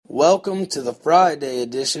Welcome to the Friday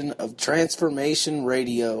edition of Transformation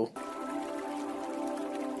Radio.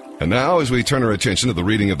 And now, as we turn our attention to the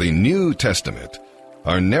reading of the New Testament,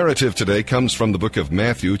 our narrative today comes from the book of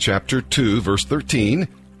Matthew, chapter 2, verse 13.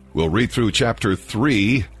 We'll read through chapter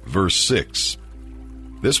 3, verse 6.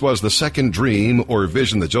 This was the second dream or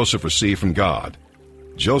vision that Joseph received from God.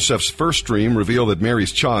 Joseph's first dream revealed that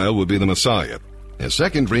Mary's child would be the Messiah. His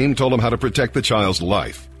second dream told him how to protect the child's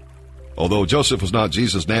life. Although Joseph was not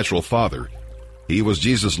Jesus' natural father, he was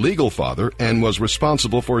Jesus' legal father and was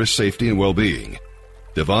responsible for his safety and well-being.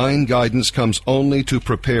 Divine guidance comes only to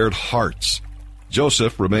prepared hearts.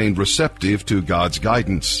 Joseph remained receptive to God's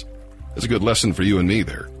guidance. It's a good lesson for you and me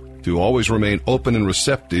there, to always remain open and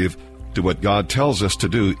receptive to what God tells us to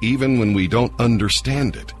do, even when we don't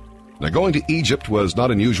understand it. Now, going to Egypt was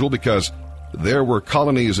not unusual because there were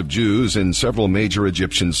colonies of Jews in several major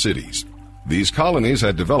Egyptian cities. These colonies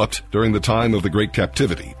had developed during the time of the Great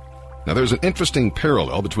Captivity. Now, there's an interesting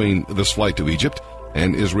parallel between this flight to Egypt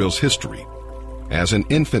and Israel's history. As an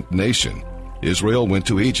infant nation, Israel went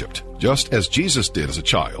to Egypt, just as Jesus did as a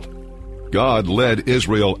child. God led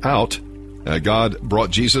Israel out, and God brought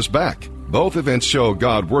Jesus back. Both events show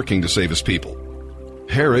God working to save his people.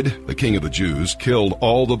 Herod, the king of the Jews, killed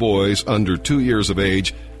all the boys under 2 years of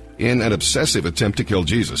age in an obsessive attempt to kill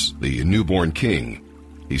Jesus, the newborn king.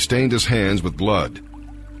 He stained his hands with blood,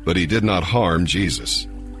 but he did not harm Jesus.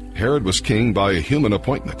 Herod was king by a human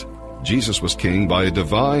appointment. Jesus was king by a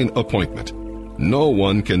divine appointment. No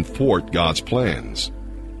one can thwart God's plans.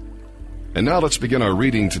 And now let's begin our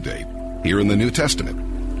reading today, here in the New Testament.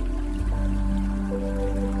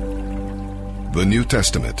 The New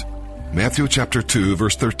Testament, Matthew chapter 2,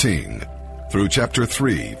 verse 13, through chapter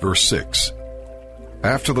 3, verse 6.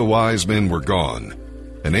 After the wise men were gone,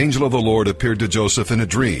 an angel of the Lord appeared to Joseph in a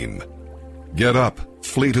dream. "Get up,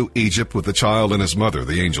 flee to Egypt with the child and his mother,"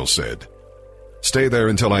 the angel said. "Stay there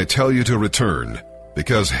until I tell you to return,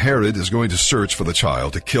 because Herod is going to search for the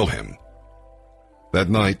child to kill him."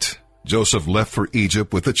 That night, Joseph left for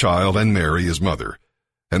Egypt with the child and Mary, his mother,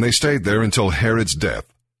 and they stayed there until Herod's death.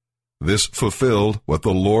 This fulfilled what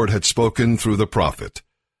the Lord had spoken through the prophet.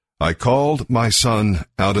 "I called my son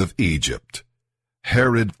out of Egypt."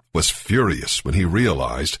 Herod was furious when he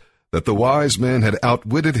realized that the wise men had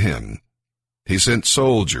outwitted him. He sent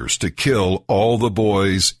soldiers to kill all the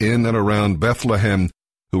boys in and around Bethlehem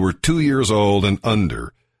who were 2 years old and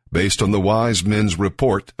under, based on the wise men's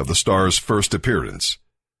report of the star's first appearance.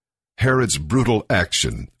 Herod's brutal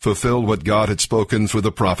action fulfilled what God had spoken through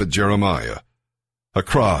the prophet Jeremiah. A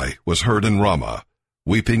cry was heard in Ramah,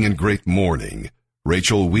 weeping in great mourning.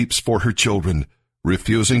 Rachel weeps for her children,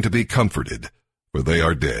 refusing to be comforted, for they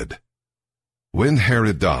are dead. When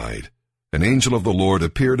Herod died, an angel of the Lord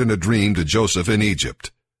appeared in a dream to Joseph in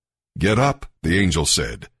Egypt. "Get up," the angel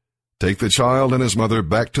said. "Take the child and his mother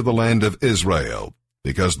back to the land of Israel,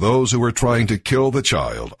 because those who were trying to kill the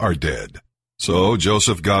child are dead." So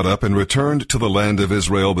Joseph got up and returned to the land of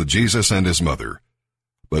Israel with Jesus and his mother.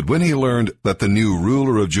 But when he learned that the new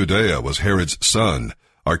ruler of Judea was Herod's son,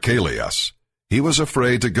 Archelaus, he was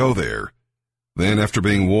afraid to go there. Then, after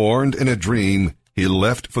being warned in a dream, he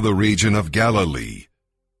left for the region of Galilee.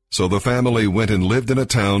 So the family went and lived in a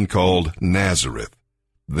town called Nazareth.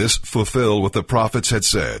 This fulfilled what the prophets had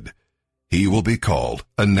said. He will be called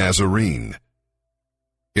a Nazarene.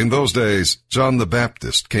 In those days, John the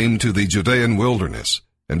Baptist came to the Judean wilderness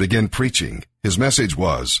and began preaching. His message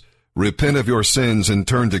was, "Repent of your sins and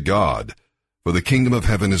turn to God, for the kingdom of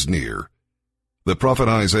heaven is near." The prophet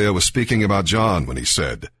Isaiah was speaking about John when he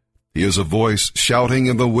said, "He is a voice shouting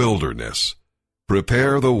in the wilderness,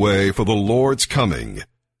 'Prepare the way for the Lord's coming.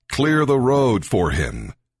 Clear the road for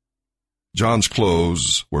him.'" John's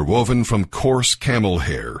clothes were woven from coarse camel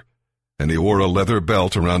hair, and he wore a leather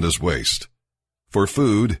belt around his waist. For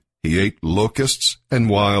food, he ate locusts and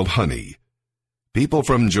wild honey. People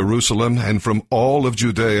from Jerusalem and from all of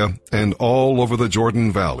Judea and all over the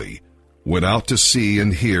Jordan Valley went out to see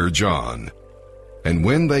and hear John. And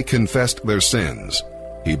when they confessed their sins,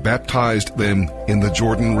 he baptized them in the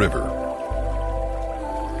Jordan River.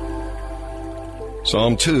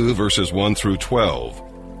 Psalm 2, verses 1 through 12.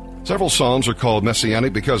 Several psalms are called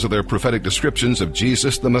messianic because of their prophetic descriptions of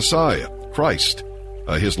Jesus the Messiah, Christ,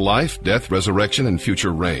 his life, death, resurrection, and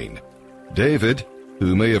future reign. David,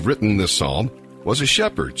 who may have written this psalm, was a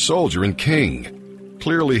shepherd, soldier, and king.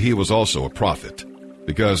 Clearly he was also a prophet,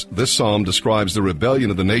 because this psalm describes the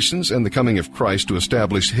rebellion of the nations and the coming of Christ to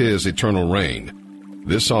establish his eternal reign.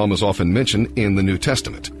 This psalm is often mentioned in the New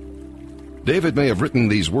Testament. David may have written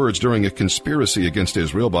these words during a conspiracy against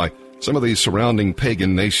Israel by some of these surrounding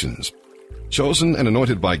pagan nations. Chosen and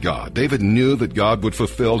anointed by God, David knew that God would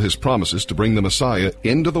fulfill his promises to bring the Messiah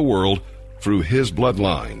into the world through his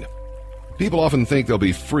bloodline. People often think they'll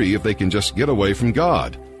be free if they can just get away from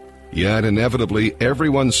God. Yet inevitably,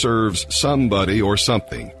 everyone serves somebody or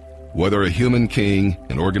something, whether a human king,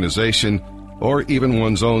 an organization, or even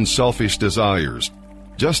one's own selfish desires.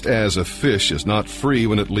 Just as a fish is not free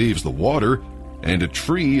when it leaves the water, and a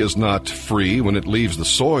tree is not free when it leaves the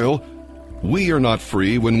soil, we are not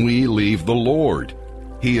free when we leave the Lord.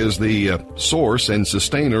 He is the source and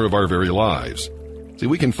sustainer of our very lives. See,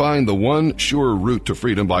 we can find the one sure route to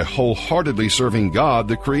freedom by wholeheartedly serving God,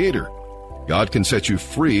 the Creator. God can set you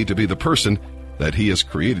free to be the person that He has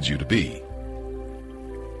created you to be.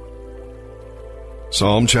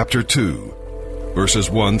 Psalm chapter 2, verses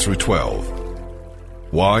 1 through 12.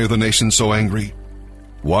 Why are the nations so angry?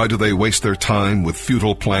 Why do they waste their time with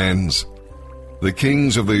futile plans? The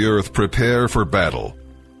kings of the earth prepare for battle.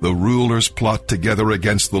 The rulers plot together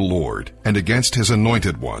against the Lord and against His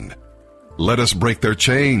anointed one. Let us break their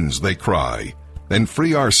chains, they cry, and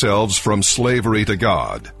free ourselves from slavery to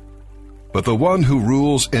God. But the one who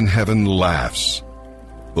rules in heaven laughs.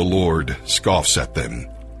 The Lord scoffs at them.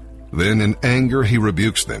 Then in anger He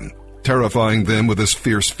rebukes them, terrifying them with His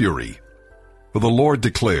fierce fury. For the Lord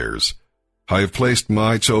declares, I have placed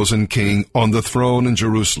my chosen king on the throne in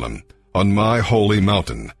Jerusalem, on my holy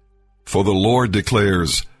mountain. For the Lord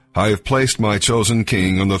declares, I have placed my chosen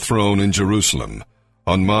king on the throne in Jerusalem,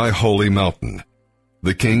 on my holy mountain.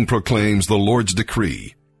 The king proclaims the Lord's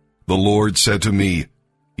decree. The Lord said to me,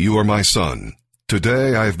 You are my son.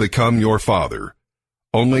 Today I have become your father.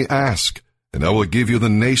 Only ask, and I will give you the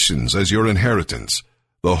nations as your inheritance,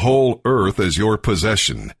 the whole earth as your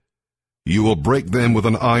possession. You will break them with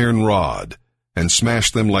an iron rod, and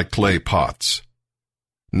smash them like clay pots.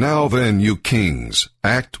 Now then, you kings,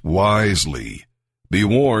 act wisely. Be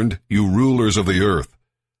warned, you rulers of the earth.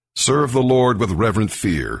 Serve the Lord with reverent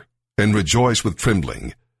fear, and rejoice with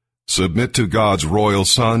trembling. Submit to God's royal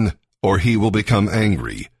Son, or He will become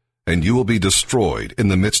angry, and you will be destroyed in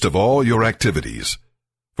the midst of all your activities.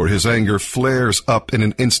 For His anger flares up in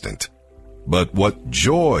an instant. But what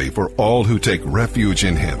joy for all who take refuge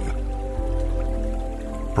in Him.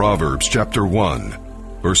 Proverbs chapter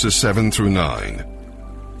 1, verses 7 through 9.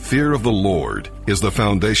 Fear of the Lord is the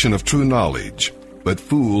foundation of true knowledge, but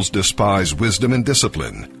fools despise wisdom and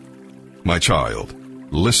discipline. My child,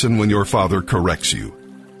 listen when your father corrects you.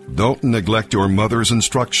 Don't neglect your mother's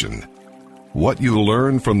instruction. What you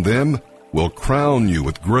learn from them will crown you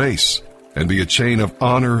with grace and be a chain of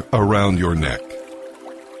honor around your neck.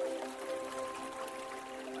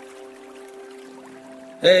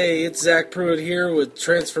 Hey, it's Zach Pruitt here with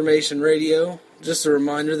Transformation Radio. Just a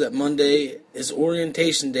reminder that Monday is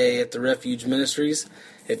Orientation Day at the Refuge Ministries.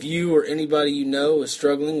 If you or anybody you know is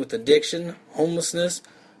struggling with addiction, homelessness,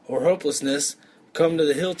 or hopelessness, come to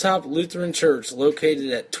the Hilltop Lutheran Church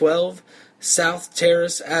located at 12 South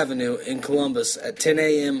Terrace Avenue in Columbus at 10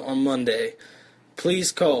 a.m. on Monday.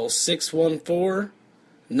 Please call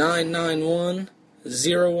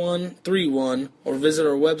 614-991-0131 or visit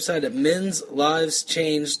our website at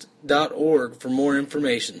mensliveschanged.org for more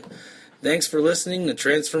information. Thanks for listening to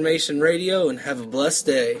Transformation Radio and have a blessed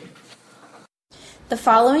day. The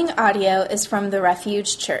following audio is from the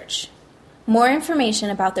Refuge Church. More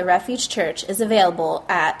information about the Refuge Church is available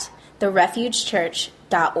at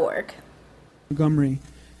therefugechurch.org. Montgomery,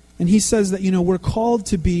 and he says that, we're called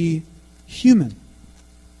to be human.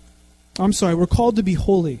 We're called to be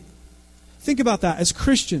holy. Think about that. As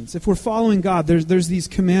Christians, if we're following God, there's these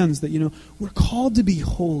commands that, we're called to be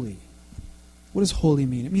holy. What does holy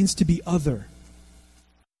mean? It means to be other.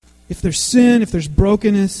 If there's sin, if there's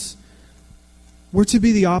brokenness, we're to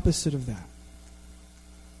be the opposite of that.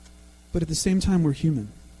 But at the same time, we're human.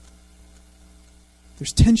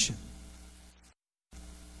 There's tension.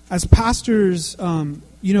 As pastors,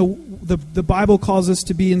 the Bible calls us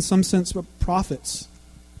to be, in some sense, prophets.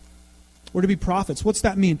 We're to be prophets. What's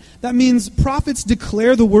that mean? That means prophets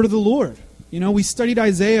declare the word of the Lord. We studied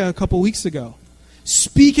Isaiah a couple weeks ago.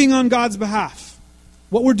 Speaking on God's behalf.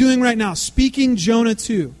 What we're doing right now, speaking Jonah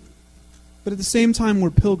 2. But at the same time,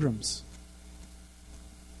 we're pilgrims.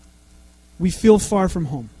 We feel far from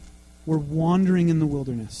home. We're wandering in the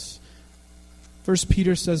wilderness. 1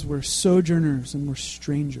 Peter says we're sojourners and we're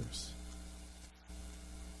strangers.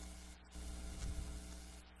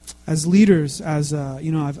 As leaders,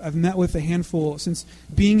 I've met with a handful, since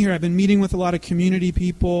being here, I've been meeting with a lot of community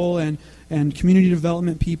people and community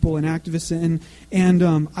development people and activists, and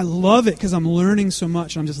I love it because I'm learning so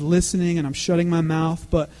much. I'm just listening and I'm shutting my mouth.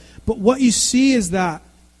 But what you see is that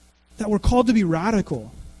we're called to be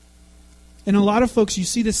radical. And a lot of folks, you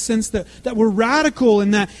see this sense that we're radical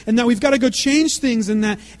and that we've got to go change things and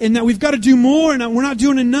that we've got to do more and that we're not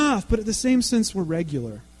doing enough. But at the same sense, we're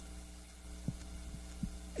regular.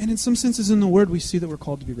 And in some senses in the Word, we see that we're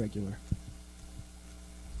called to be regular.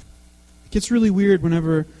 It gets really weird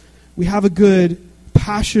whenever we have a good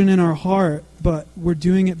passion in our heart, but we're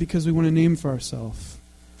doing it because we want a name for ourselves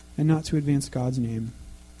and not to advance God's name.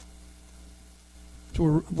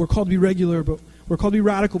 So we're called to be regular, but we're called to be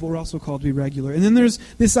radical, but we're also called to be regular. And then there's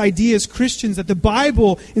this idea as Christians that the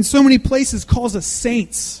Bible in so many places calls us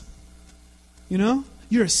saints. You know?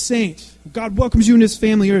 You're a saint. God welcomes you in His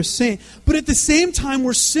family. You're a saint. But at the same time,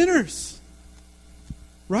 we're sinners.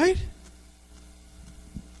 Right?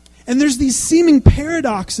 And there's these seeming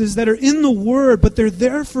paradoxes that are in the Word, but they're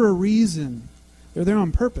there for a reason. They're there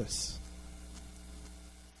on purpose.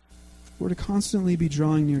 We're to constantly be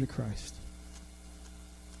drawing near to Christ.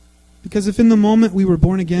 Because if in the moment we were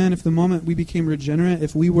born again, if the moment we became regenerate,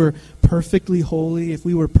 if we were perfectly holy, if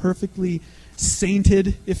we were perfectly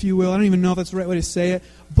sainted, if you will, I don't even know if that's the right way to say it,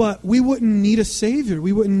 but we wouldn't need a Savior.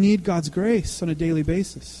 We wouldn't need God's grace on a daily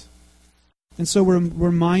basis. And so we're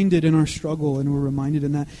reminded in our struggle, and we're reminded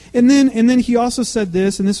in that. And then he also said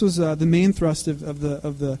this, and this was the main thrust of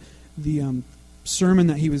the sermon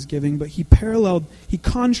that he was giving, but he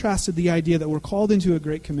contrasted the idea that we're called into a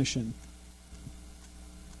great commission.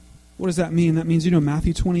 What does that mean? That means,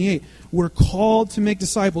 Matthew 28. We're called to make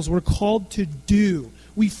disciples. We're called to do.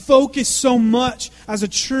 We focus so much as a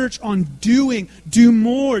church on doing. Do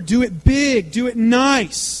more. Do it big. Do it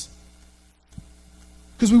nice.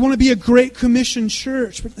 Because we want to be a great commission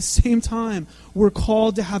church. But at the same time, we're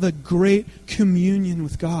called to have a great communion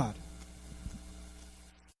with God.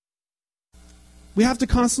 We have to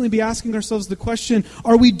constantly be asking ourselves the question,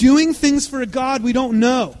 are we doing things for a God we don't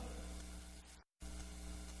know?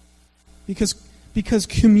 Because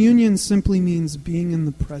communion simply means being in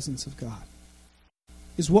the presence of God.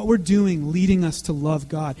 Is what we're doing leading us to love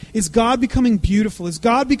God? Is God becoming beautiful? Is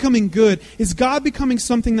God becoming good? Is God becoming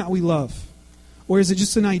something that we love? Or is it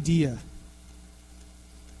just an idea?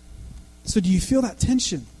 So do you feel that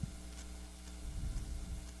tension?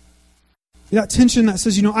 That tension that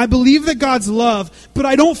says, I believe that God's love, but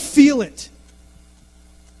I don't feel it.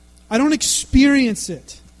 I don't experience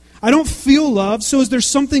it. I don't feel love, so is there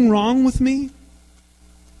something wrong with me?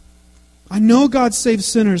 I know God saves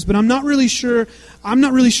sinners, but I'm not really sure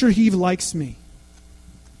He likes me.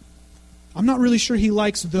 I'm not really sure He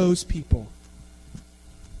likes those people.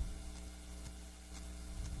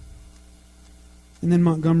 And then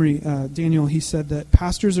Montgomery, Daniel, he said that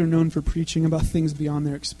pastors are known for preaching about things beyond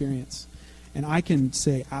their experience. And I can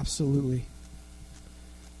say absolutely.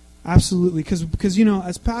 Absolutely, because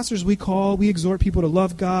as pastors, we exhort people to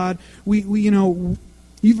love God.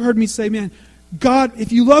 You've heard me say, man, God,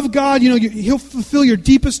 if you love God, He'll fulfill your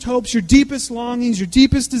deepest hopes, your deepest longings, your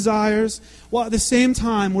deepest desires. While at the same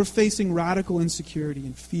time, we're facing radical insecurity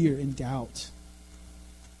and fear and doubt.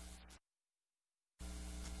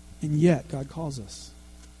 And yet, God calls us.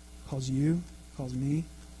 Calls you, calls me,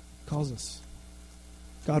 calls us.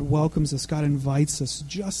 God welcomes us. God invites us,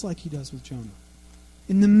 just like He does with Jonah.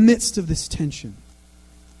 In the midst of this tension,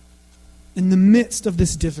 in the midst of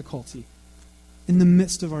this difficulty, in the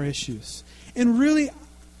midst of our issues. And really,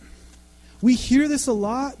 we hear this a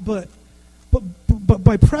lot, but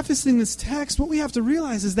by prefacing this text, what we have to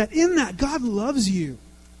realize is that in that, God loves you.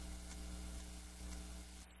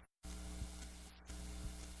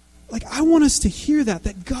 I want us to hear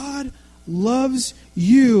that God loves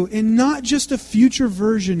you and not just a future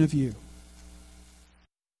version of you.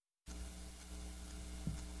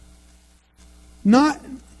 Not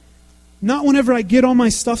whenever I get all my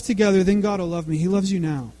stuff together, then God will love me. He loves you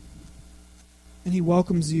now. And He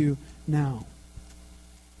welcomes you now.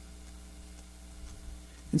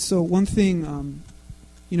 And so one thing,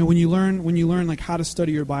 when you learn how to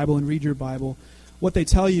study your Bible and read your Bible, what they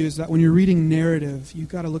tell you is that when you're reading narrative, you've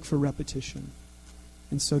got to look for repetition.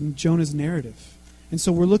 And so Jonah's narrative. And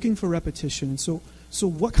so we're looking for repetition. And so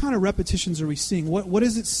what kind of repetitions are we seeing? What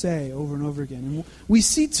does it say over and over again? And we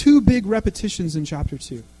see two big repetitions in chapter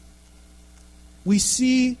 2. We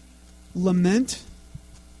see lament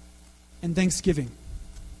and thanksgiving.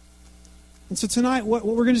 And so tonight, what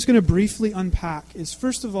we're just going to briefly unpack is,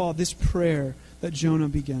 first of all, this prayer that Jonah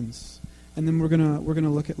begins. And then we're going to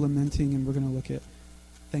look at lamenting, and we're going to look at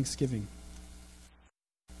thanksgiving.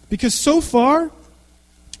 Because so far,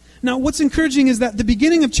 now what's encouraging is that the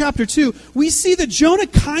beginning of chapter 2, we see that Jonah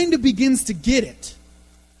kind of begins to get it.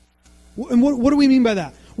 And what do we mean by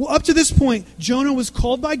that? Well, up to this point, Jonah was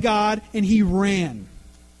called by God and he ran.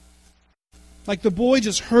 Like the boy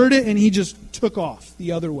just heard it and he just took off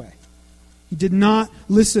the other way. He did not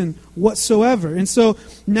listen whatsoever. And so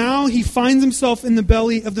now he finds himself in the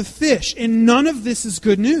belly of the fish. And none of this is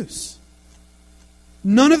good news.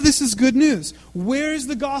 None of this is good news. Where is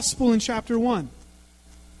the gospel in chapter 1?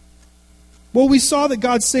 Well, we saw that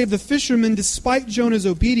God saved the fishermen despite Jonah's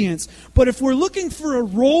obedience. But if we're looking for a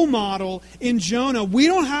role model in Jonah, we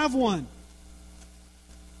don't have one.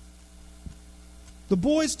 The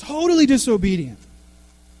boy's totally disobedient.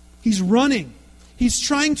 He's running. He's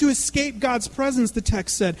trying to escape God's presence, the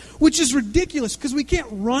text said, which is ridiculous because we can't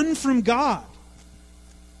run from God.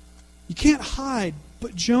 You can't hide,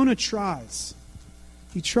 but Jonah tries.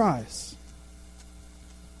 He tries.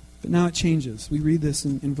 But now it changes. We read this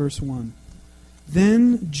in verse 1.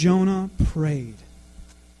 Then Jonah prayed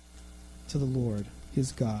to the Lord,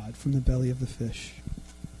 his God, from the belly of the fish.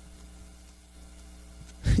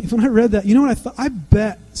 When I read that, you know what I thought? I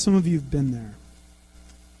bet some of you have been there.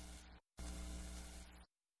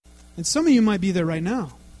 And some of you might be there right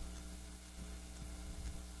now.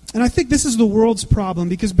 And I think this is the world's problem,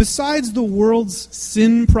 because besides the world's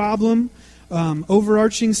sin problem,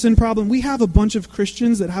 overarching sin problem, we have a bunch of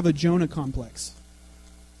Christians that have a Jonah complex.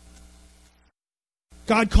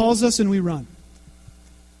 God calls us and we run.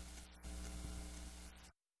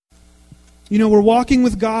 You know, we're walking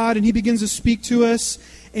with God and He begins to speak to us.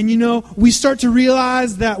 And, you know, we start to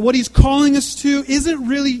realize that what He's calling us to isn't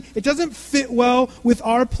really, it doesn't fit well with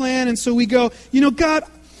our plan. And so we go, you know, God,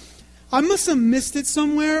 I must have missed it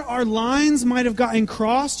somewhere. Our lines might have gotten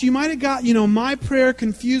crossed. You might have got, you know, my prayer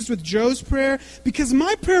confused with Joe's prayer. Because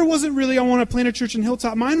my prayer wasn't really, I want to plant a church in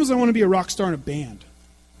Hilltop. Mine was, I want to be a rock star in a band.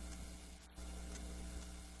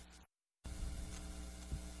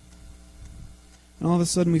 And all of a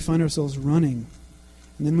sudden we find ourselves running.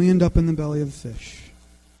 And then we end up in the belly of the fish.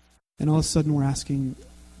 And all of a sudden we're asking,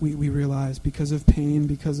 we realize because of pain,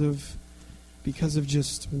 because of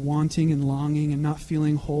just wanting and longing and not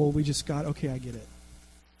feeling whole, we just got, okay, I get it.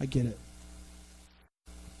 I get it.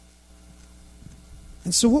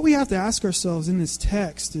 And so what we have to ask ourselves in this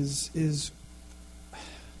text is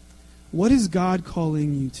what is God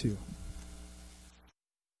calling you to?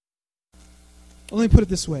 Let me put it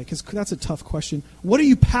this way, because that's a tough question. What are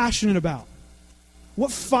you passionate about?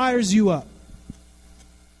 What fires you up?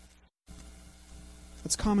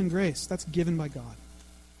 That's common grace. That's given by God.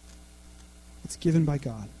 It's given by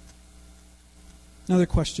God. Another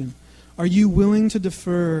question. Are you willing to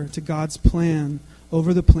defer to God's plan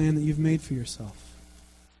over the plan that you've made for yourself?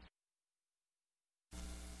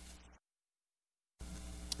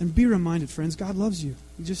 And be reminded, friends, God loves you.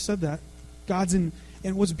 We just said that.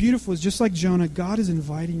 And what's beautiful is, just like Jonah, God is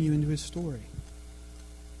inviting you into His story.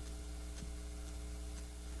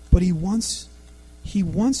 But He wants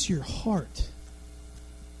your heart.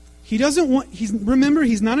 He doesn't want, remember,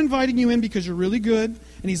 He's not inviting you in because you're really good,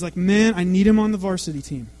 and He's like, man, I need him on the varsity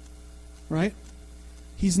team. Right?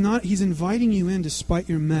 He's inviting you in despite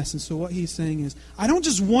your mess. And so what He's saying is, I don't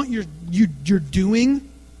just want your doing.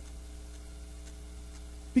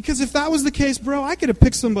 Because if that was the case, bro, I could have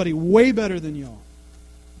picked somebody way better than y'all.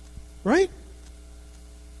 Right?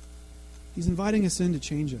 He's inviting us in to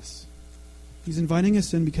change us. He's inviting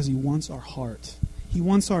us in because He wants our heart. He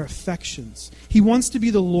wants our affections. He wants to be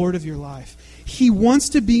the Lord of your life. He wants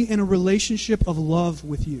to be in a relationship of love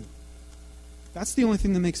with you. That's the only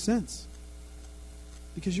thing that makes sense.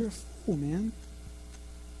 Because you're a fool, man.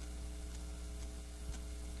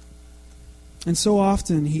 And so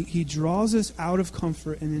often, he draws us out of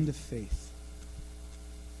comfort and into faith.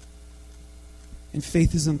 And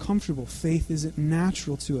faith is uncomfortable. Faith isn't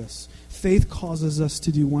natural to us. Faith causes us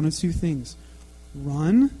to do one of two things.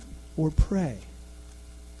 Run or pray.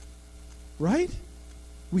 Right?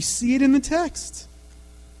 We see it in the text.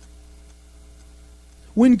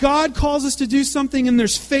 When God calls us to do something and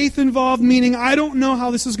there's faith involved, meaning I don't know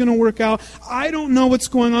how this is going to work out, I don't know what's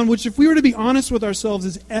going on, which if we were to be honest with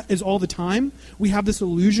ourselves is all the time. We have this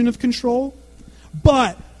illusion of control.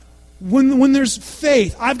 But when there's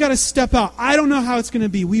faith, I've got to step out. I don't know how it's going to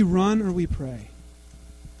be. We run or we pray.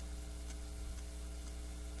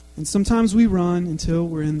 And sometimes we run until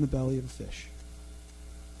we're in the belly of a fish.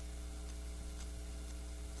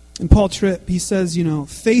 And Paul Tripp, he says,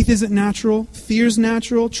 faith isn't natural, fear's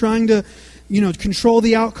natural, trying to, control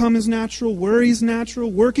the outcome is natural, worry's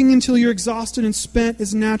natural, working until you're exhausted and spent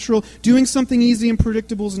is natural, doing something easy and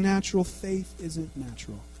predictable is natural. Faith isn't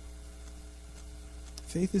natural.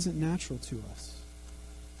 Faith isn't natural to us.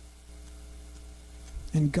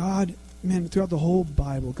 And God, throughout the whole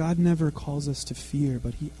Bible, God never calls us to fear,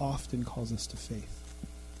 but He often calls us to faith.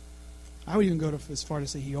 I would even go as far to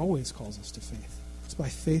say He always calls us to faith. It's by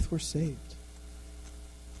faith we're saved.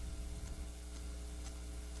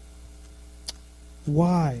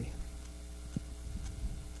 Why?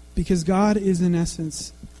 Because God is, in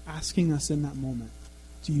essence, asking us in that moment,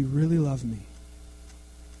 do you really love me?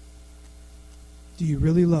 Do you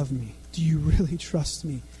really love me? Do you really trust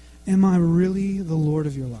me? Am I really the Lord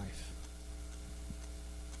of your life?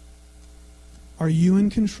 Are you in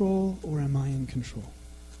control or am I in control?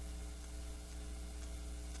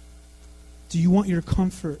 Do you want your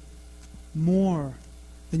comfort more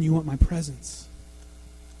than you want my presence?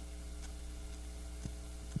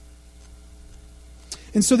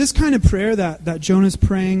 And so this kind of prayer that Jonah's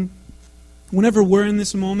praying, whenever we're in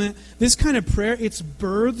this moment, this kind of prayer, it's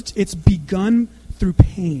begun through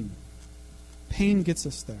pain. Pain gets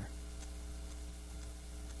us there.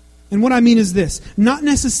 And what I mean is this, not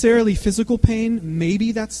necessarily physical pain,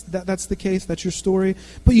 maybe that's the case, that's your story,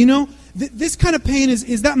 but this kind of pain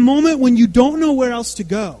is that moment when you don't know where else to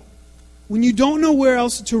go. When you don't know where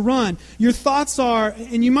else to run, your thoughts are,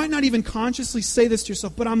 and you might not even consciously say this to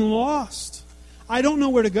yourself, but I'm lost. I don't know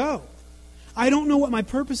where to go. I don't know what my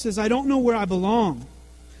purpose is. I don't know where I belong.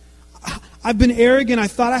 I've been arrogant. I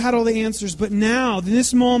thought I had all the answers, but now, in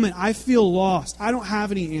this moment, I feel lost. I don't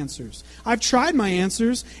have any answers. I've tried my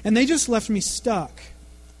answers, and they just left me stuck.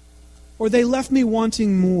 Or they left me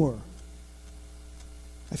wanting more.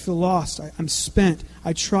 I feel lost. I'm spent.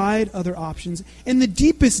 I tried other options. And the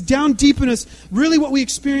deepest, down deep in us, really what we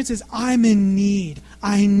experience is, I'm in need.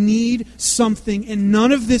 I need something, and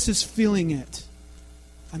none of this is feeling it.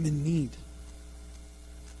 I'm in need.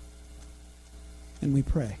 And we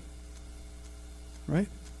pray. Right?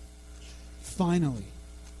 Finally,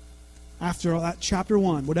 after all that, chapter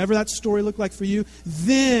 1, whatever that story looked like for you,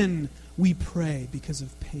 then we pray because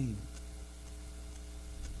of pain.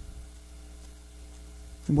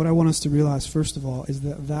 And what I want us to realize, first of all, is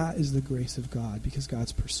that is the grace of God, because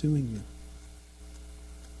God's pursuing you.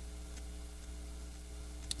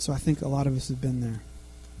 So I think a lot of us have been there.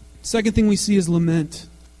 Second thing we see is lament.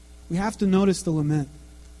 We have to notice the lament.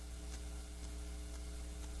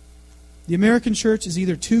 The American church is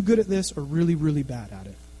either too good at this or really, really bad at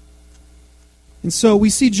it. And so we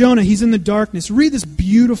see Jonah, he's in the darkness. Read this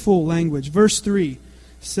beautiful language. Verse 3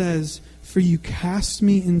 says, "For you cast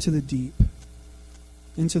me into the deep,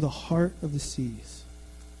 into the heart of the seas,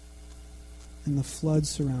 and the flood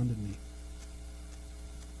surrounded me.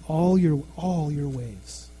 All your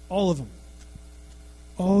waves, all of them,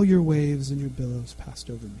 all your waves and your billows passed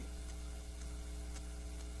over me."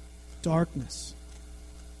 Darkness.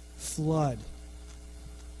 Flood.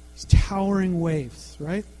 These towering waves,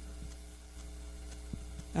 right?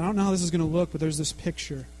 I don't know how this is going to look, but there's this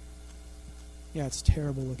picture. Yeah, it's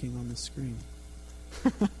terrible looking on the screen.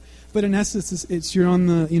 But in essence, it's you're on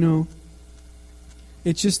the,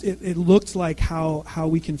 it looked like how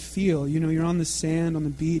we can feel. You're on the sand, on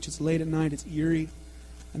the beach, it's late at night, it's eerie,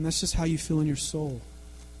 and that's just how you feel in your soul.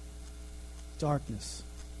 Darkness.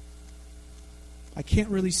 I can't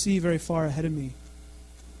really see very far ahead of me.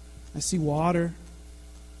 I see water.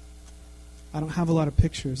 I don't have a lot of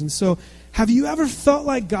pictures. And so, have you ever felt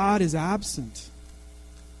like God is absent?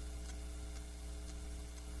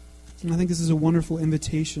 And I think this is a wonderful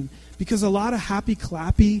invitation, because a lot of happy,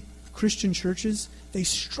 clappy Christian churches, they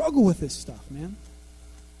struggle with this stuff, man.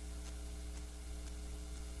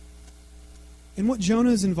 And what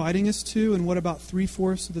Jonah is inviting us to, and what about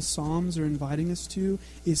 3/4 of the Psalms are inviting us to,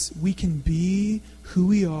 is we can be who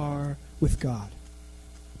we are with God.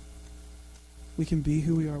 We can be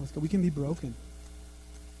who we are with God. We can be broken.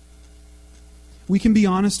 We can be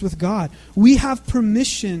honest with God. We have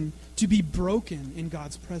permission to be broken in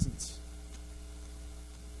God's presence.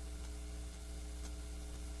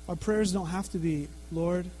 Our prayers don't have to be,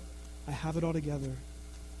 "Lord, I have it all together.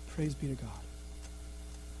 Praise be to God."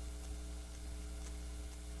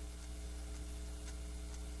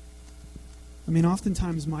 I mean,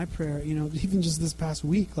 oftentimes my prayer, even just this past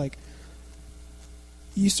week,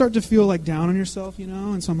 you start to feel down on yourself,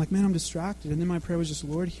 and so I'm like, man, I'm distracted. And then my prayer was just,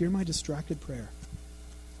 "Lord, hear my distracted prayer."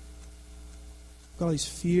 I've got all these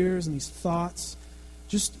fears and these thoughts.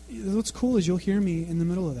 Just, what's cool is you'll hear me in the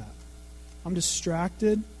middle of that. I'm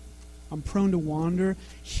distracted. I'm prone to wander.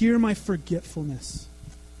 Hear my forgetfulness.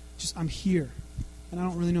 I'm here. And I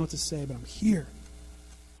don't really know what to say, but I'm here.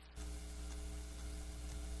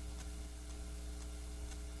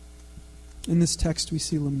 In this text we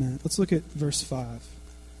see lament. Let's look at verse 5.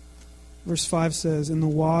 Verse 5 says, "And the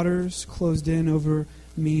waters closed in over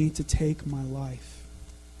me to take my life.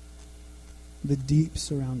 The deep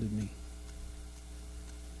surrounded me.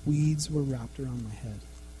 Weeds were wrapped around my head."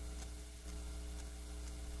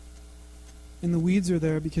 And the weeds are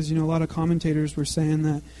there because, a lot of commentators were saying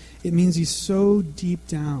that it means he's so deep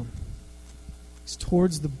down. He's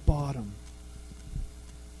towards the bottom.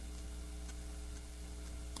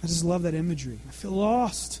 I just love that imagery. I feel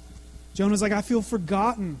lost. Jonah's like, I feel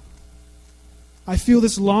forgotten. I feel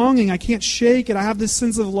this longing. I can't shake it. I have this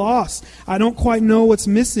sense of loss. I don't quite know what's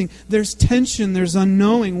missing. There's tension. There's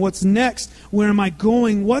unknowing. What's next? Where am I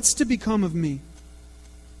going? What's to become of me?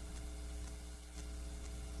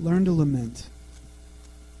 Learn to lament.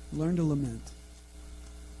 Learn to lament.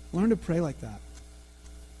 Learn to pray like that.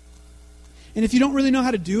 And if you don't really know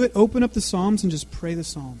how to do it, open up the Psalms and just pray the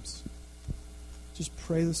Psalms. Just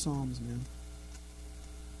pray the Psalms, man.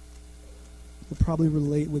 You'll probably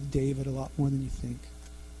relate with David a lot more than you think.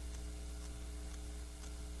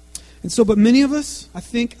 And so, but many of us, I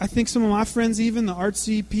think some of my friends, even the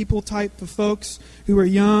artsy people type of folks who are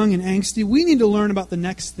young and angsty, we need to learn about the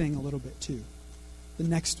next thing a little bit too. The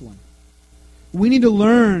next one. We need to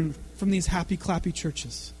learn from these happy, clappy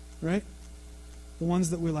churches, right? The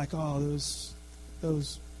ones that we're like, oh,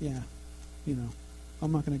 those, yeah, you know,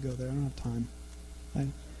 I'm not going to go there. I don't have time.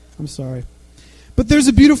 I'm sorry. But there's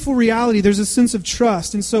a beautiful reality. There's a sense of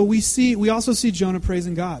trust. And so we also see Jonah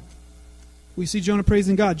praising God. We see Jonah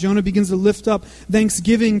praising God. Jonah begins to lift up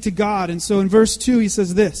thanksgiving to God. And so in verse 2 he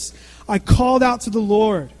says this, I called out to the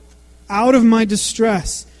Lord out of my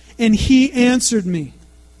distress, and he answered me.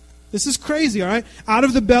 This is crazy, all right? Out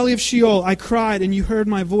of the belly of Sheol I cried, and you heard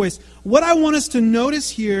my voice. What I want us to notice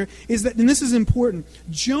here is that, and this is important,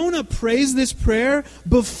 Jonah prays this prayer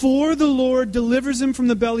before the Lord delivers him from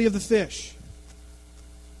the belly of the fish.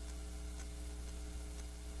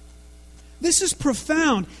 This is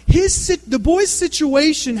profound. The boy's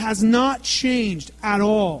situation has not changed at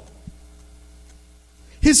all.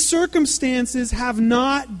 His circumstances have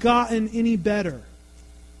not gotten any better.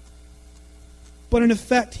 But in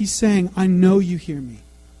effect, he's saying, I know you hear me.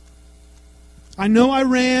 I know I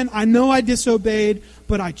ran. I know I disobeyed.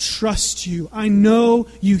 But I trust you. I know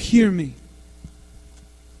you hear me.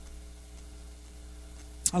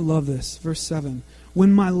 I love this. Verse 7.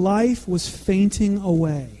 When my life was fainting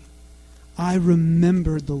away, I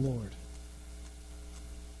remembered the Lord.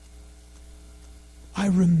 I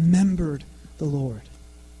remembered the Lord.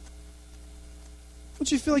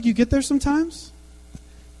 Don't you feel like you get there sometimes?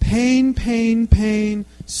 Pain, pain, pain,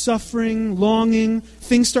 suffering, longing.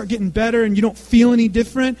 Things start getting better and you don't feel any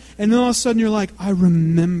different. And then all of a sudden you're like, I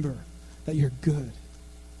remember that you're good.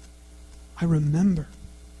 I remember.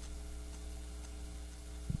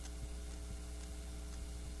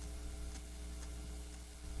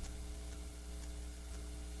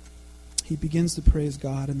 He begins to praise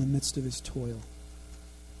God in the midst of his toil.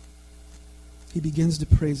 He begins to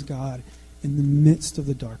praise God in the midst of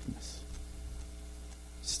the darkness.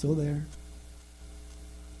 Still there.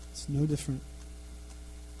 It's no different.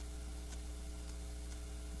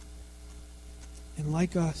 And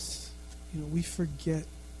like us, we forget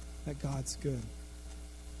that God's good.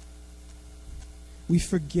 We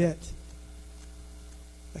forget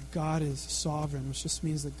that God is sovereign, which just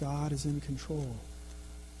means that God is in control.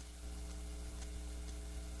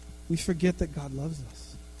 We forget that God loves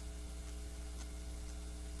us.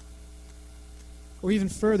 Or even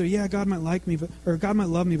further, yeah, God might like me, or God might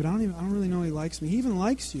love me, but I don't really know He likes me. He even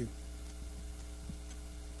likes you.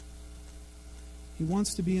 He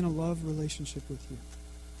wants to be in a love relationship with you.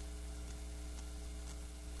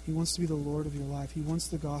 He wants to be the Lord of your life. He wants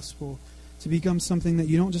the gospel to become something that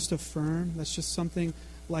you don't just affirm. That's just something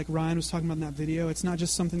like Ryan was talking about in that video. It's not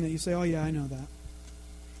just something that you say, oh yeah, I know that.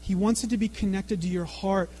 He wants it to be connected to your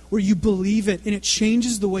heart where you believe it and it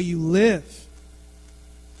changes the way you live.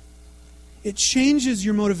 It changes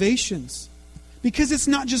your motivations. Because it's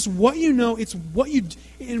not just what you know, it's what you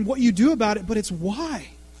and what you do about it, but it's why.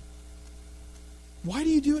 Why do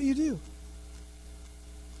you do what you do?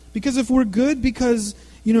 Because if we're good because,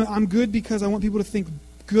 I'm good because I want people to think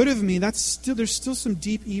good of me, there's still some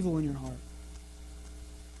deep evil in your heart.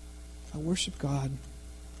 I worship God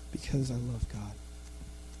because I love God.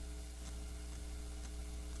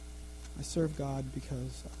 I serve God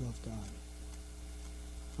because I love God.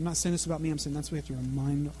 I'm not saying this about me. I'm saying that's what we have to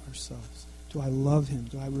remind ourselves. Do I love Him?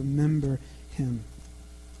 Do I remember Him?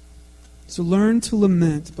 So learn to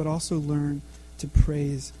lament, but also learn to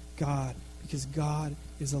praise God, because God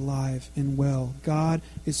is alive and well. God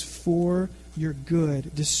is for your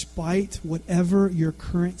good, despite whatever your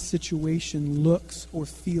current situation looks or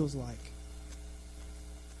feels like.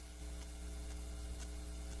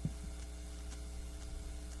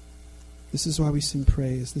 This is why we sing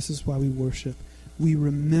praise. This is why we worship. We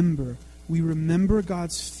remember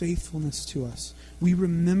God's faithfulness to us. We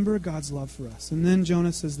remember God's love for us. And then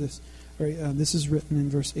Jonah says this. This is written in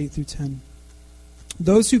verse 8 through 10.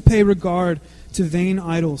 Those who pay regard to vain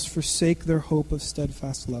idols forsake their hope of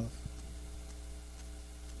steadfast love.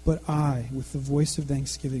 but I, with the voice of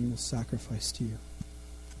thanksgiving, will sacrifice to you.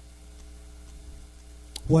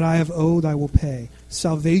 What I have owed, I will pay.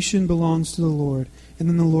 Salvation belongs to the Lord. And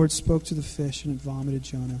then the Lord spoke to the fish, and it vomited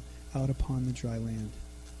Jonah out upon the dry land.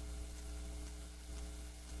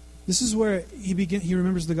 This is where he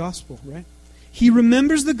remembers the gospel, right? He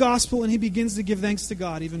remembers the gospel, and he begins to give thanks to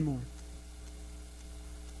God even more.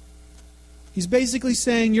 He's basically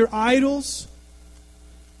saying, your idols,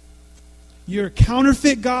 your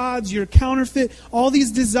counterfeit gods, your counterfeit, all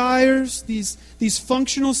these desires, these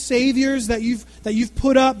functional saviors that you've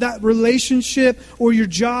put up, that relationship or your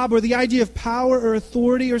job or the idea of power or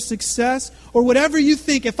authority or success or whatever you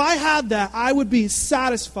think, if I had that, I would be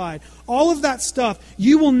satisfied. All of that stuff,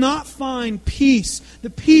 you will not find peace, the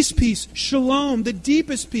peace, shalom, the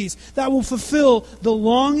deepest peace that will fulfill the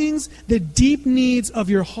longings, the deep needs of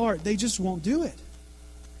your heart. They just won't do it.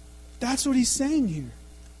 That's what he's saying here.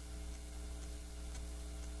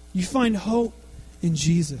 You find hope in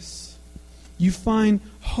Jesus. You find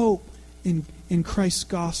hope in Christ's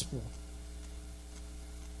gospel.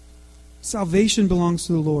 Salvation belongs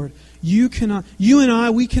to the Lord. You and I,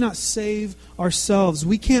 we cannot save ourselves.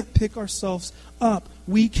 We can't pick ourselves up.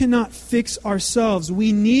 We cannot fix ourselves.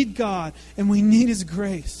 We need God, and we need His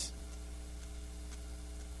grace.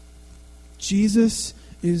 Jesus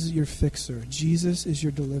is your fixer. Jesus is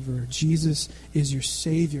your deliverer. Jesus is your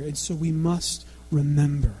Savior. And so we must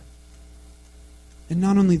remember. And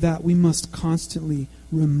not only that, we must constantly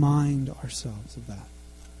remind ourselves of that.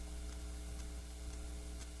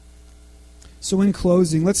 So in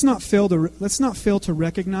closing, let's not fail to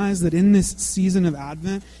recognize that in this season of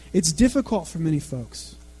Advent, it's difficult for many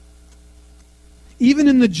folks. Even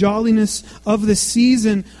in the jolliness of the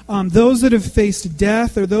season, those that have faced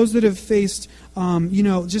death or those that have faced,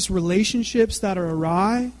 just relationships that are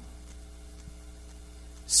awry,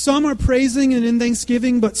 some are praising and in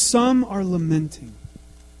thanksgiving, but some are lamenting.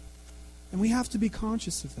 And we have to be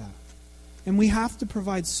conscious of that. And we have to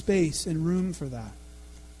provide space and room for that.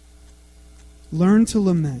 Learn to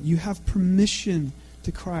lament. You have permission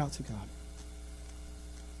to cry out to God.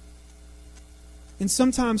 And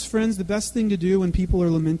sometimes, friends, the best thing to do when people are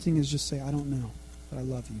lamenting is just say, I don't know, but I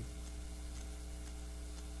love you.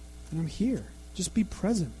 And I'm here. Just be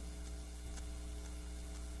present.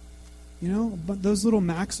 But those little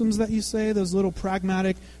maxims that you say, those little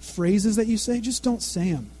pragmatic phrases that you say, just don't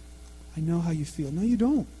say them. I know how you feel. No, you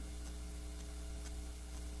don't.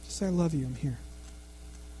 Just say, I love you, I'm here.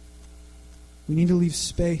 We need to leave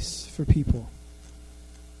space for people.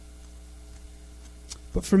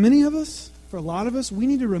 But for many of us, for a lot of us, we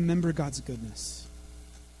need to remember God's goodness.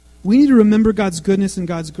 We need to remember God's goodness and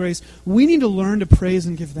God's grace. We need to learn to praise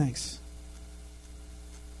and give thanks.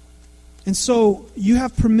 And so you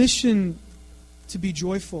have permission to be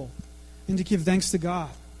joyful and to give thanks to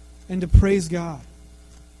God and to praise God.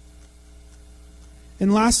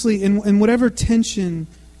 And lastly, in whatever tension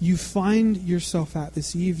you find yourself at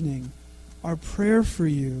this evening, our prayer for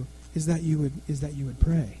you is that you would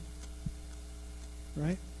pray.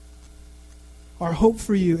 Right? Our hope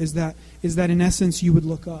for you is that in essence you would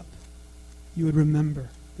look up. You would remember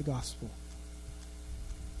the gospel.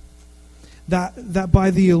 That by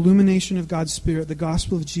the illumination of God's Spirit, the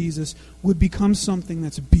gospel of Jesus would become something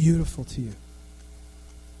that's beautiful to you.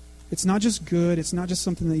 It's not just good. It's not just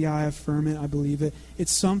something that, I affirm it, I believe it.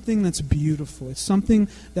 It's something that's beautiful. It's something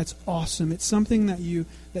that's awesome. It's something that you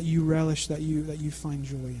relish, that you find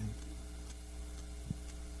joy in.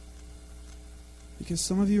 Because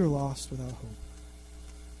some of you are lost without hope.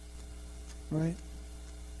 Right?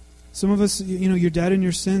 Some of us, you're dead in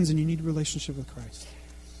your sins and you need a relationship with Christ.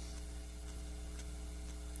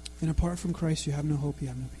 And apart from Christ, you have no hope, you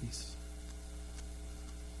have no peace.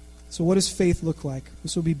 So what does faith look like?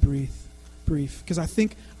 This will be brief. Because I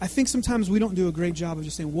think sometimes we don't do a great job of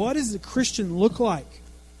just saying, what does a Christian look like?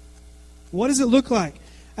 What does it look like?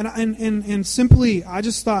 And simply, I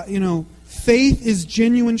just thought, faith is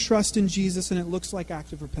genuine trust in Jesus, and it looks like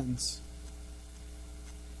active repentance.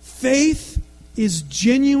 Faith is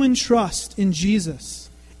genuine trust in Jesus,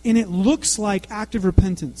 and it looks like active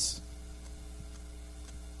repentance.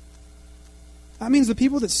 That means the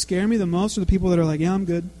people that scare me the most are the people that are like, yeah, I'm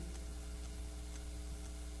good.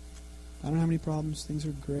 I don't have any problems. Things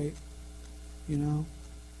are great.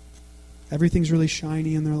 Everything's really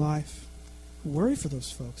shiny in their life. I worry for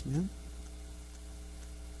those folks, man.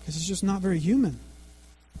 Because it's just not very human.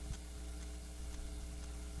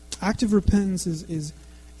 Active repentance is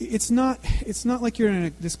it's not like you're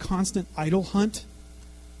in this constant idol hunt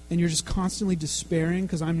and you're just constantly despairing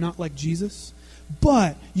because I'm not like Jesus.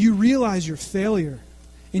 But you realize your failure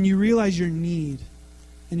and you realize your need.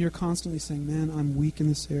 And you're constantly saying, man, I'm weak in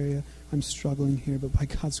this area. I'm struggling here. But by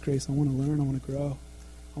God's grace, I want to learn. I want to grow.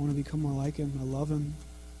 I want to become more like him. I love him.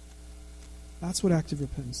 That's what active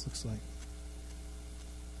repentance looks like.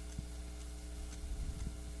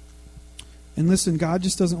 And listen, God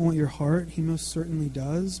just doesn't want your heart. He most certainly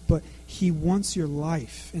does. But he wants your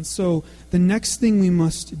life. And so the next thing we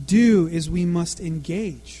must do is we must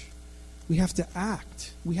engage. We have to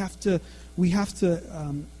act. We have to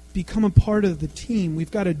become a part of the team.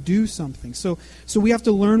 We've got to do something. So we have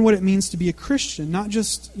to learn what it means to be a Christian, not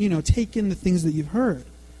just, take in the things that you've heard.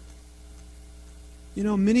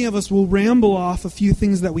 Many of us will ramble off a few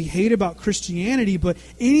things that we hate about Christianity, but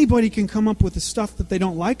anybody can come up with the stuff that they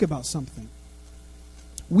don't like about something.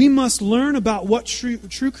 We must learn about what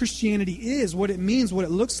true Christianity is, what it means, what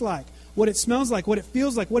it looks like, what it smells like, what it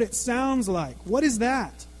feels like, what it sounds like. What is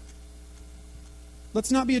that?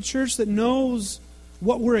 Let's not be a church that knows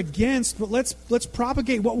what we're against, but let's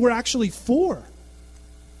propagate what we're actually for.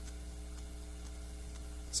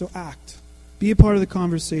 So act. Be a part of the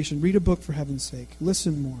conversation. Read a book for heaven's sake.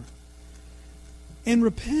 Listen more. And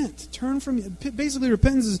repent. Basically,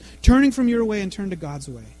 repentance is turning from your way and turn to God's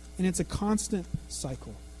way. And it's a constant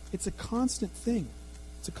cycle. It's a constant thing.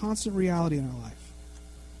 It's a constant reality in our life.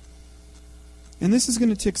 And this is going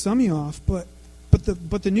to tick some of you off, but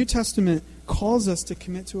the New Testament calls us to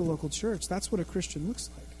commit to a local church. That's what a Christian looks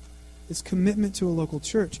like. It's commitment to a local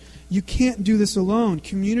church. You can't do this alone.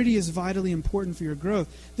 Community is vitally important for your growth.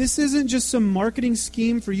 This isn't just some marketing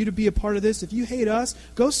scheme for you to be a part of this. If you hate us,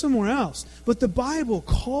 go somewhere else. But the Bible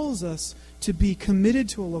calls us to be committed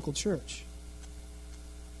to a local church.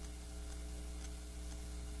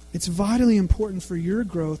 It's vitally important for your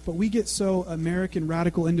growth, but we get so American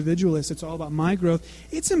radical individualists. It's all about my growth.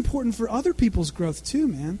 It's important for other people's growth too,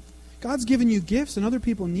 man. God's given you gifts, and other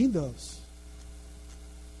people need those.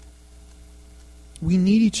 We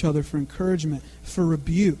need each other for encouragement, for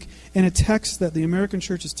rebuke. And a text that the American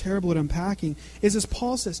church is terrible at unpacking is, as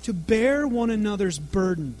Paul says, to bear one another's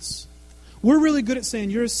burdens. We're really good at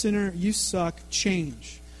saying, you're a sinner, you suck,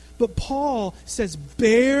 change. But Paul says,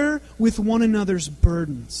 bear with one another's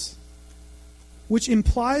burdens, which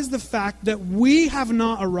implies the fact that we have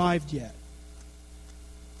not arrived yet.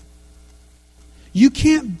 You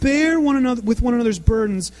can't bear with one another's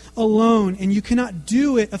burdens alone, and you cannot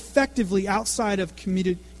do it effectively outside of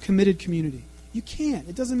committed community. You can't.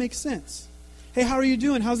 It doesn't make sense. Hey, how are you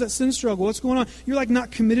doing? How's that sin struggle? What's going on? You're like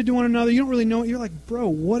not committed to one another. You don't really know it. You're like, bro,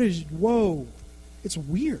 whoa. It's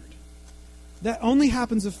weird. That only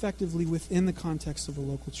happens effectively within the context of a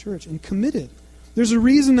local church and committed. There's a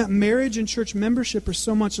reason that marriage and church membership are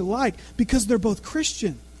so much alike, because they're both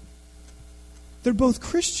Christian. They're both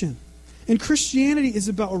Christian. And Christianity is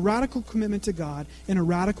about a radical commitment to God and a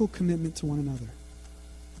radical commitment to one another.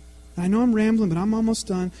 And I know I'm rambling, but I'm almost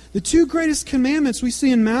done. The two greatest commandments we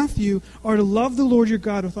see in Matthew are to love the Lord your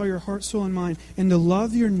God with all your heart, soul, and mind, and to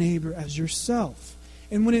love your neighbor as yourself.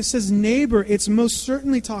 And when it says neighbor, it's most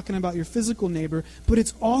certainly talking about your physical neighbor, but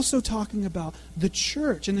it's also talking about the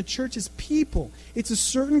church. And the church is people. It's a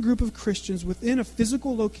certain group of Christians within a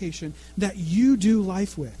physical location that you do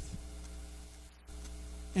life with.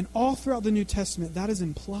 And all throughout the New Testament, that is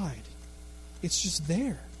implied. It's just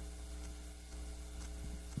there.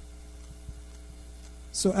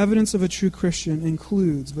 So evidence of a true Christian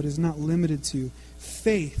includes, but is not limited to,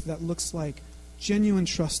 faith that looks like genuine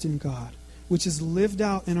trust in God, which is lived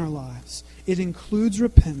out in our lives. It includes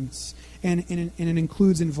repentance, and it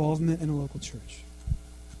includes involvement in a local church.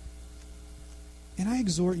 And I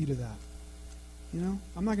exhort you to that.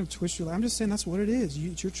 I'm not going to twist your life. I'm just saying that's what it is.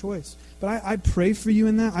 It's your choice. But I pray for you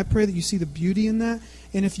in that. I pray that you see the beauty in that.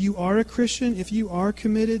 And if you are a Christian, if you are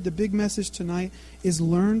committed, the big message tonight is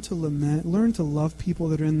learn to lament, learn to love people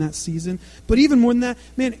that are in that season. But even more than that,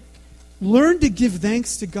 man, learn to give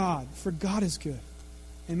thanks to God, for God is good.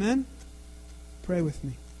 Amen? Pray with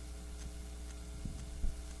me.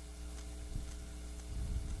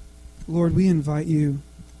 Lord, we invite you.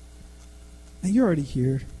 And you're already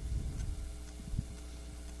here.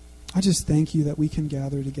 I just thank you that we can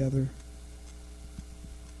gather together.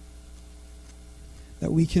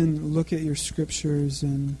 That we can look at your scriptures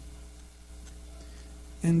and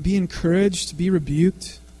be encouraged, be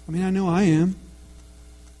rebuked. I mean, I know I am.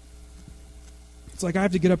 It's like I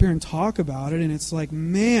have to get up here and talk about it, and it's like,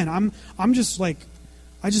 man, I'm just like,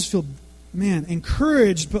 I just feel, man,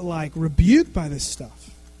 encouraged, but like rebuked by this stuff.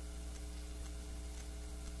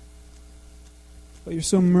 But you're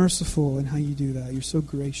so merciful in how you do that. You're so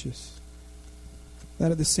gracious.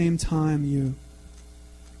 That at the same time, you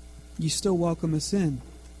still welcome us in.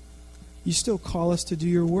 You still call us to do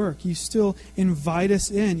your work. You still invite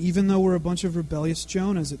us in, even though we're a bunch of rebellious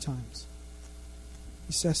Jonahs at times.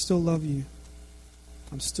 You say, I still love you.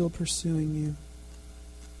 I'm still pursuing you.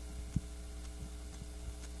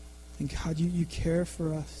 And God, you care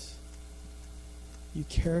for us. You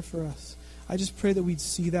care for us. I just pray that we'd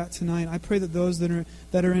see that tonight. I pray that those that are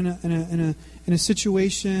in a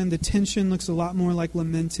situation, the tension looks a lot more like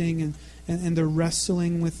lamenting, and they're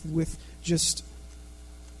wrestling with just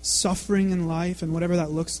suffering in life and whatever that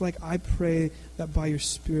looks like. I pray that by your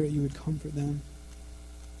Spirit you would comfort them.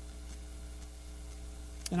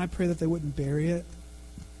 And I pray that they wouldn't bury it.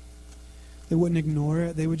 They wouldn't ignore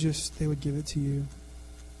it. They would give it to you.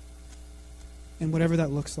 And whatever that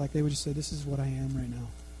looks like, they would just say, this is what I am right now.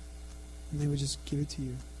 And they would just give it to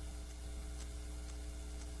you.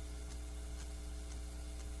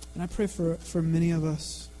 And I pray for many of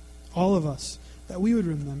us, all of us, that we would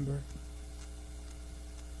remember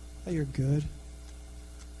that you're good,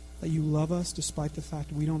 that you love us despite the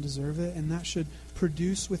fact we don't deserve it, and that should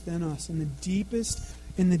produce within us, in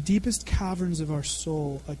the deepest caverns of our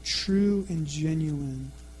soul, a true and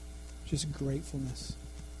genuine just gratefulness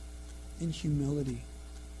and humility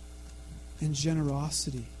and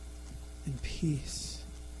generosity and peace.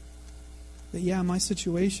 That, yeah, my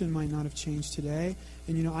situation might not have changed today,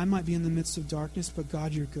 and I might be in the midst of darkness, but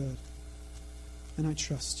God, you're good. And I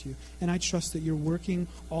trust you. And I trust that you're working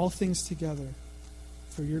all things together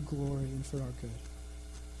for your glory and for our good.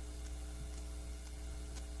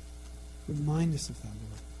 Remind us of that,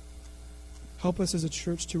 Lord. Help us as a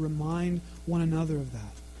church to remind one another of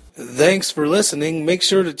that. Thanks for listening. Make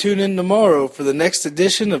sure to tune in tomorrow for the next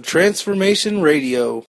edition of Transformation Radio.